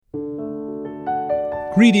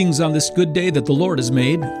Greetings on this good day that the Lord has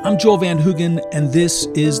made. I'm Joel Van Hoogen, and this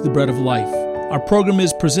is the Bread of Life. Our program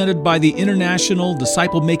is presented by the International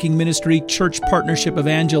Disciple-Making Ministry Church Partnership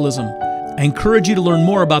Evangelism. I encourage you to learn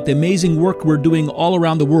more about the amazing work we're doing all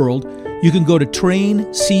around the world. You can go to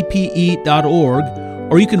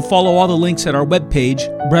traincpe.org, or you can follow all the links at our webpage,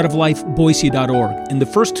 breadoflifeboise.org. In the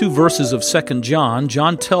first two verses of 2 John,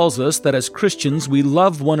 John tells us that as Christians, we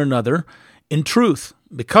love one another in truth,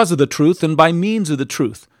 because of the truth and by means of the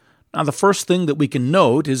truth. Now, the first thing that we can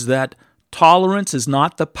note is that tolerance is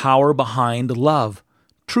not the power behind love.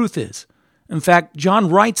 Truth is. In fact, John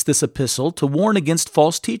writes this epistle to warn against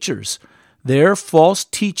false teachers. Their false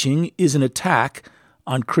teaching is an attack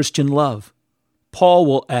on Christian love. Paul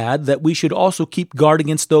will add that we should also keep guard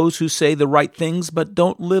against those who say the right things but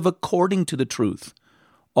don't live according to the truth.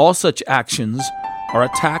 All such actions are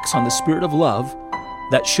attacks on the spirit of love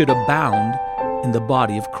that should abound in the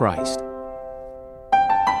body of Christ.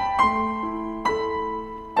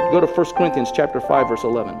 Go to 1 Corinthians chapter 5, verse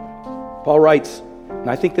 11. Paul writes, and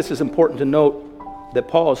I think this is important to note, that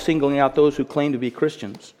Paul is singling out those who claim to be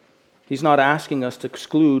Christians. He's not asking us to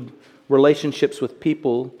exclude relationships with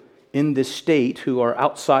people in this state who are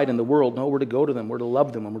outside in the world. No, we're to go to them, we're to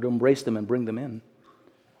love them, and we're to embrace them and bring them in.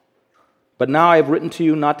 But now I have written to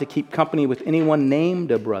you not to keep company with anyone named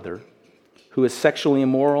a brother, who is sexually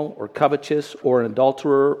immoral or covetous or an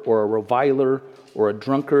adulterer or a reviler or a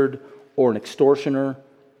drunkard or an extortioner,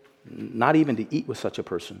 not even to eat with such a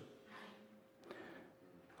person.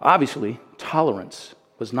 Obviously, tolerance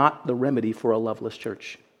was not the remedy for a loveless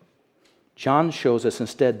church. John shows us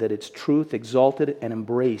instead that it's truth exalted and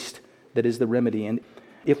embraced that is the remedy. And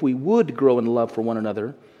if we would grow in love for one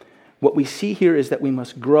another, what we see here is that we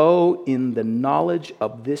must grow in the knowledge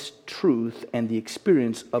of this truth and the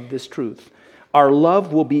experience of this truth. Our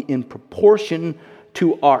love will be in proportion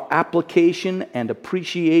to our application and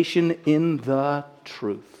appreciation in the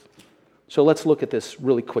truth. So let's look at this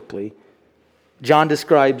really quickly. John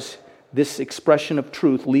describes this expression of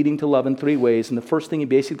truth leading to love in three ways. And the first thing he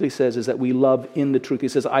basically says is that we love in the truth. He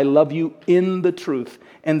says, I love you in the truth.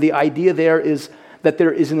 And the idea there is that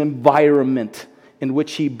there is an environment in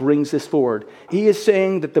which he brings this forward. He is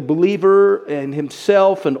saying that the believer and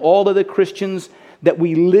himself and all other Christians, that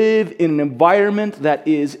we live in an environment that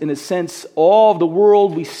is, in a sense, all of the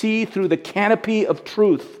world we see through the canopy of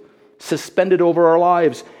truth suspended over our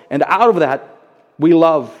lives. And out of that, we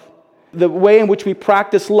love. The way in which we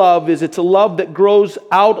practice love is it's a love that grows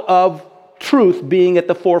out of truth being at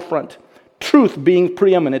the forefront, truth being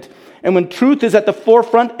preeminent. And when truth is at the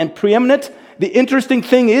forefront and preeminent, the interesting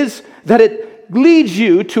thing is that it leads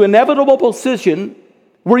you to an inevitable position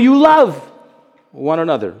where you love one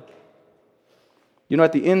another. You know,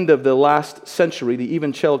 at the end of the last century, the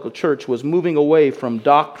evangelical church was moving away from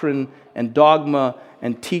doctrine and dogma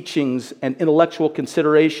and teachings and intellectual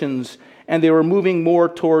considerations, and they were moving more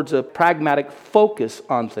towards a pragmatic focus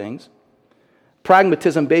on things.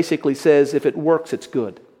 Pragmatism basically says if it works, it's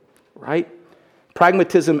good, right?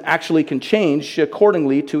 Pragmatism actually can change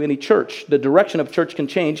accordingly to any church. The direction of church can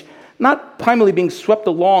change, not primarily being swept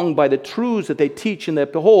along by the truths that they teach and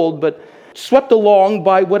that behold, but swept along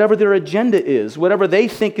by whatever their agenda is, whatever they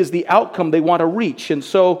think is the outcome they want to reach. And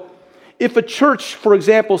so if a church, for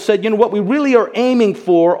example, said, you know, what we really are aiming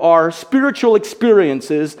for are spiritual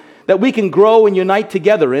experiences that we can grow and unite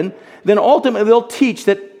together in, then ultimately they'll teach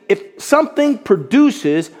that if something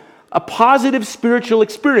produces a positive spiritual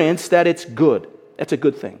experience, that it's good. That's a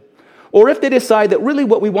good thing. Or if they decide that really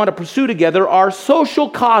what we want to pursue together are social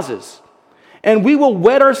causes, and we will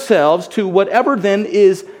wed ourselves to whatever then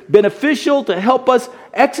is beneficial to help us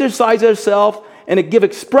exercise ourselves and give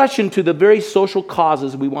expression to the very social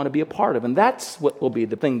causes we want to be a part of. And that's what will be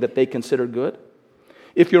the thing that they consider good.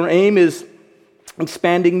 If your aim is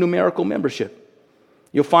expanding numerical membership,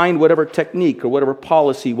 you'll find whatever technique or whatever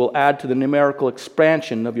policy will add to the numerical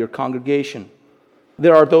expansion of your congregation.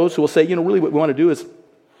 There are those who will say, you know, really what we want to do is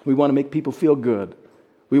we want to make people feel good.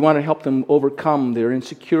 We want to help them overcome their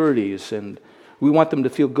insecurities, and we want them to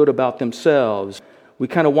feel good about themselves. We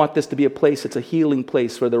kind of want this to be a place that's a healing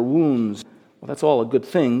place for their wounds. Well, that's all a good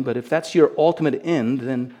thing, but if that's your ultimate end,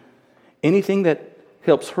 then anything that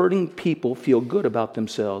helps hurting people feel good about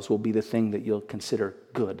themselves will be the thing that you'll consider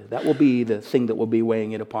good. That will be the thing that will be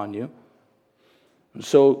weighing it upon you. And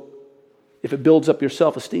so, if it builds up your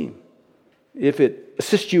self-esteem, if it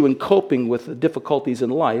assists you in coping with the difficulties in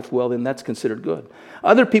life, well, then that's considered good.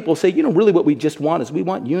 Other people say, you know, really what we just want is we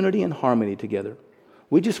want unity and harmony together.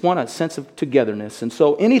 We just want a sense of togetherness. And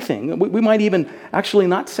so anything, we might even actually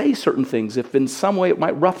not say certain things if in some way it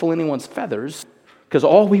might ruffle anyone's feathers, because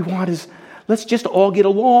all we want is, let's just all get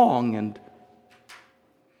along. And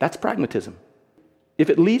That's pragmatism. If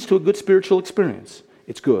it leads to a good spiritual experience,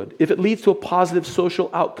 it's good. If it leads to a positive social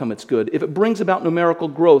outcome, it's good. If it brings about numerical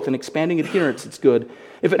growth and expanding adherence, it's good.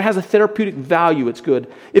 If it has a therapeutic value, it's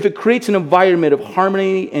good. If it creates an environment of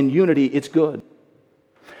harmony and unity, it's good.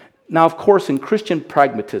 Now, of course, in Christian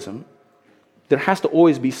pragmatism, there has to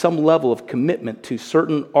always be some level of commitment to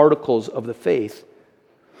certain articles of the faith.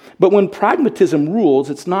 But when pragmatism rules,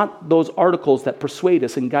 it's not those articles that persuade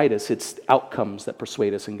us and guide us, it's outcomes that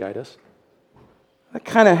persuade us and guide us. That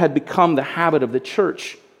kind of had become the habit of the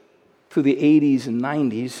church through the 80s and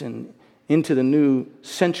 90s and into the new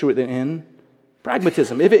century they're in.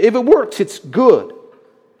 Pragmatism. If it works, it's good.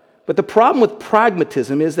 But the problem with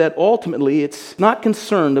pragmatism is that ultimately it's not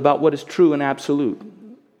concerned about what is true and absolute.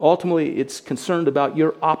 Ultimately, it's concerned about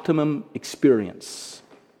your optimum experience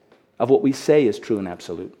of what we say is true and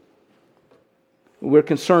absolute. We're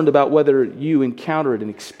concerned about whether you encounter it and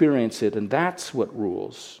experience it, and that's what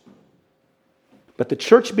rules. But the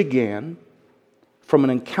church began from an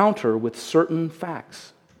encounter with certain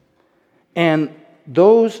facts. And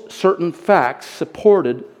those certain facts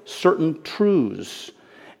supported certain truths.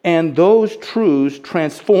 And those truths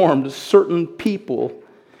transformed certain people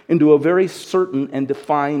into a very certain and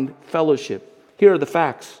defined fellowship. Here are the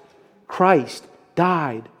facts. Christ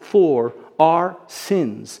died for our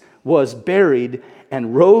sins, was buried,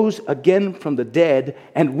 and rose again from the dead,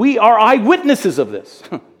 and we are eyewitnesses of this.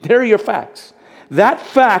 There are your facts. That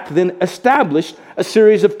fact then established a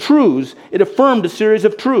series of truths. It affirmed a series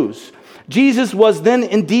of truths. Jesus was then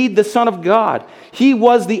indeed the Son of God. He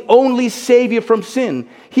was the only Savior from sin.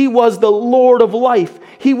 He was the Lord of life.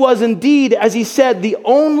 He was indeed, as he said, the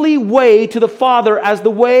only way to the Father as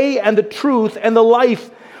the way and the truth and the life.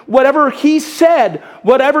 Whatever he said,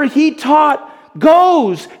 whatever he taught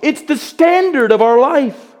goes. It's the standard of our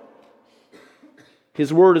life.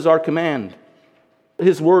 His word is our command.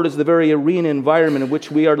 His word is the very arena environment in which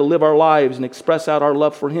we are to live our lives and express out our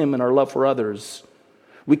love for him and our love for others.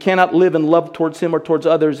 We cannot live in love towards him or towards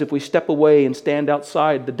others if we step away and stand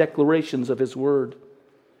outside the declarations of his word.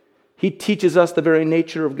 He teaches us the very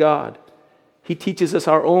nature of God. He teaches us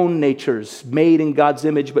our own natures, made in God's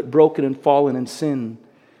image but broken and fallen in sin.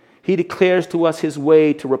 He declares to us his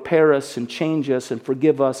way to repair us and change us and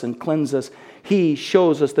forgive us and cleanse us. He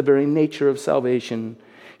shows us the very nature of salvation.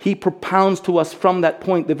 He propounds to us from that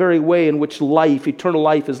point the very way in which life, eternal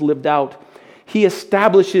life, is lived out. He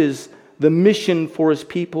establishes the mission for his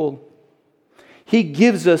people. He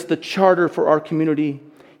gives us the charter for our community.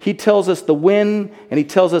 He tells us the when, and he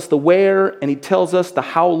tells us the where, and he tells us the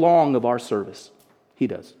how long of our service. He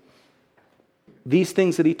does. These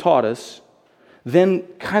things that he taught us then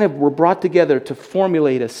kind of were brought together to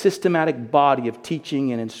formulate a systematic body of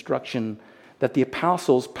teaching and instruction that the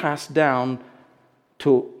apostles passed down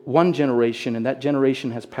to one generation, and that generation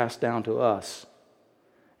has passed down to us.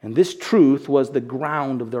 And this truth was the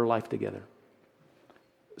ground of their life together.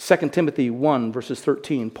 2 Timothy 1, verses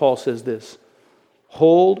 13, Paul says this,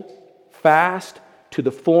 "Hold fast to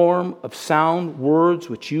the form of sound words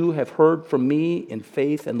which you have heard from me in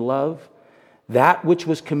faith and love. That which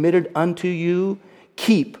was committed unto you,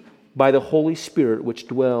 keep by the Holy Spirit which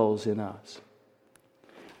dwells in us."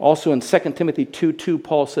 Also in 2 Timothy 2:2,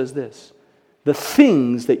 Paul says this, "The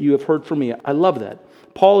things that you have heard from me." I love that.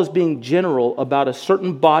 Paul is being general about a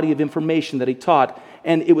certain body of information that he taught,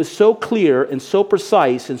 and it was so clear and so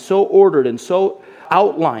precise and so ordered and so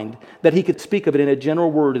outlined that he could speak of it in a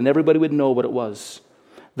general word and everybody would know what it was.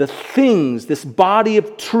 The things, this body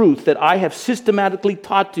of truth that I have systematically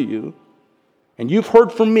taught to you, and you've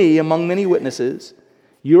heard from me among many witnesses,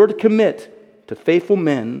 you're to commit to faithful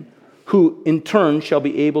men who in turn shall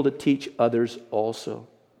be able to teach others also.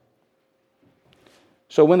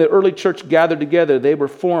 So when the early church gathered together, they were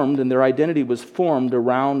formed and their identity was formed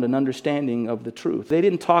around an understanding of the truth. They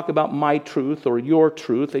didn't talk about my truth or your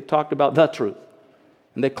truth. They talked about the truth.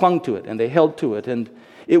 And they clung to it and they held to it. And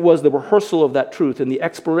it was the rehearsal of that truth and the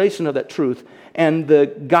exploration of that truth and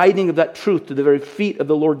the guiding of that truth to the very feet of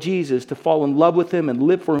the Lord Jesus to fall in love with him and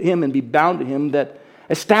live for him and be bound to him that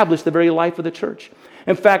established the very life of the church.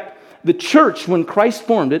 In fact, the church, when Christ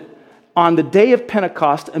formed it, on the day of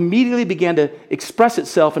Pentecost, immediately began to express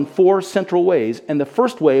itself in four central ways. And the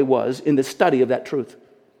first way was in the study of that truth.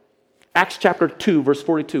 Acts chapter 2, verse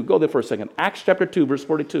 42. Go there for a second. Acts chapter 2, verse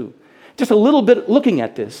 42. Just a little bit looking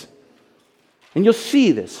at this. And you'll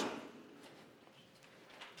see this.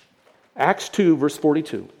 Acts 2, verse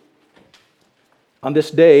 42. On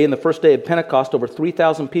this day, in the first day of Pentecost, over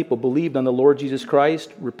 3,000 people believed on the Lord Jesus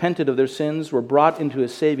Christ, repented of their sins, were brought into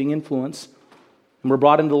his saving influence, and were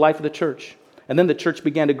brought into the life of the church. And then the church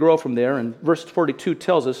began to grow from there. And verse 42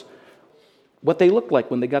 tells us, what they looked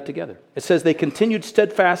like when they got together. It says they continued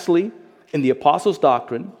steadfastly in the apostles'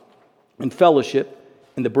 doctrine, in fellowship,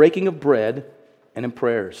 in the breaking of bread, and in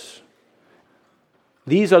prayers.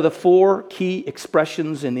 These are the four key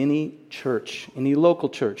expressions in any church, any local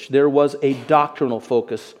church. There was a doctrinal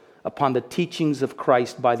focus upon the teachings of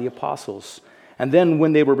Christ by the apostles. And then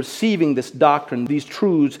when they were receiving this doctrine, these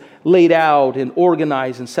truths laid out and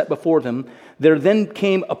organized and set before them, there then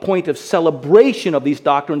came a point of celebration of these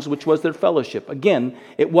doctrines, which was their fellowship. Again,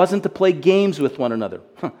 it wasn't to play games with one another.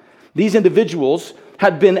 These individuals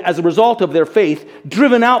had been, as a result of their faith,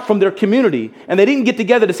 driven out from their community. And they didn't get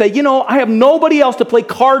together to say, I have nobody else to play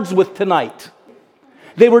cards with tonight.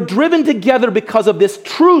 They were driven together because of this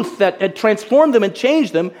truth that had transformed them and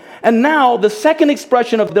changed them. And now the second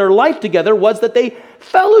expression of their life together was that they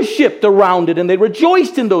fellowshipped around it and they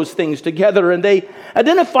rejoiced in those things together and they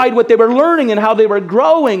identified what they were learning and how they were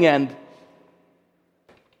growing. And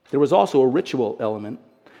there was also a ritual element.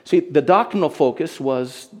 See, the doctrinal focus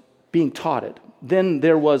was being taught it. Then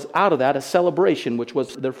there was out of that a celebration, which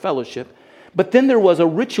was their fellowship. But then there was a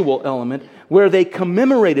ritual element where they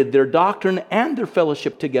commemorated their doctrine and their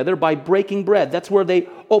fellowship together by breaking bread. That's where they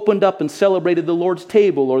opened up and celebrated the Lord's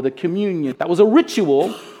table or the communion. That was a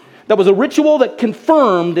ritual. That was a ritual that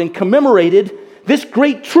confirmed and commemorated this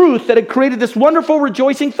great truth that had created this wonderful,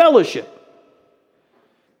 rejoicing fellowship.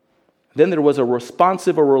 Then there was a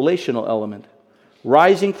responsive or relational element,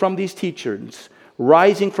 rising from these teachers,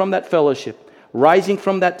 rising from that fellowship, rising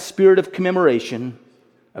from that spirit of commemoration,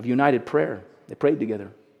 of united prayer. They prayed together.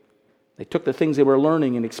 They took the things they were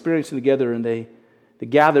learning and experiencing together, and they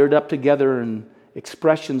gathered up together in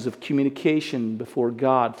expressions of communication before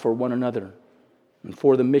God for one another and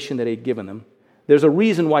for the mission that He had given them. There's a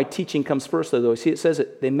reason why teaching comes first, though. See, it says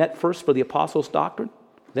that they met first for the apostles' doctrine,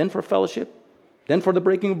 then for fellowship, then for the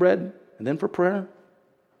breaking of bread, and then for prayer.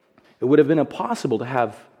 It would have been impossible to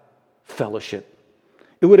have fellowship.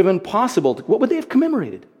 It would have been possible to, what would they have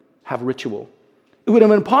commemorated? Have ritual. It would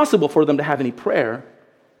have been impossible for them to have any prayer.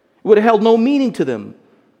 It would have held no meaning to them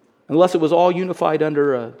unless it was all unified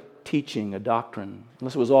under a teaching, a doctrine,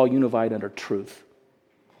 unless it was all unified under truth.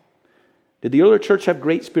 Did the early church have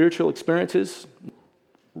great spiritual experiences?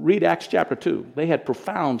 Read Acts chapter 2. They had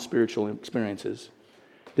profound spiritual experiences.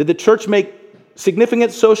 Did the church make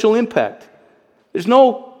significant social impact? There's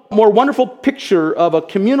no more wonderful picture of a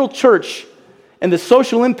communal church and the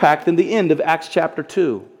social impact than the end of Acts chapter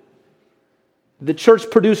 2. The church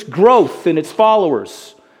produced growth in its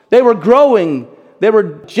followers. They were growing. They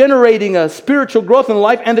were generating a spiritual growth in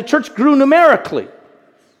life, and the church grew numerically.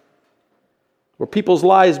 Were people's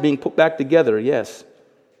lives being put back together? Yes.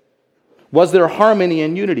 Was there harmony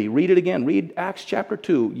and unity? Read it again. Read Acts chapter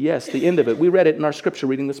 2. Yes, the end of it. We read it in our scripture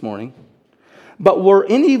reading this morning. But were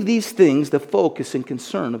any of these things the focus and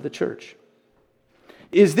concern of the church?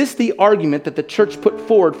 Is this the argument that the church put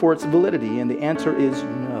forward for its validity? And the answer is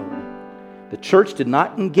no. The church did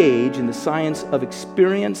not engage in the science of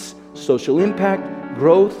experience, social impact,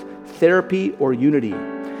 growth, therapy, or unity.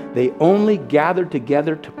 They only gathered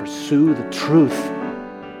together to pursue the truth.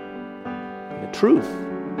 And the truth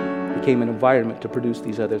became an environment to produce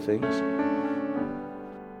these other things.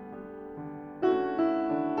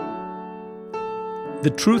 The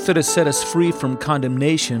truth that has set us free from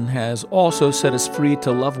condemnation has also set us free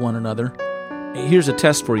to love one another. Here's a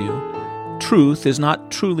test for you. Truth is not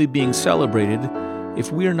truly being celebrated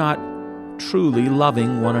if we are not truly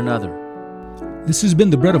loving one another. This has been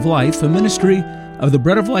The Bread of Life, a ministry of the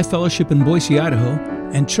Bread of Life Fellowship in Boise, Idaho,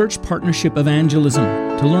 and Church Partnership Evangelism.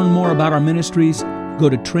 To learn more about our ministries, go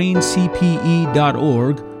to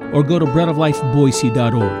traincpe.org or go to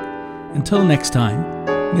breadoflifeboise.org. Until next time,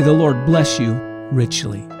 may the Lord bless you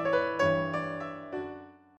richly.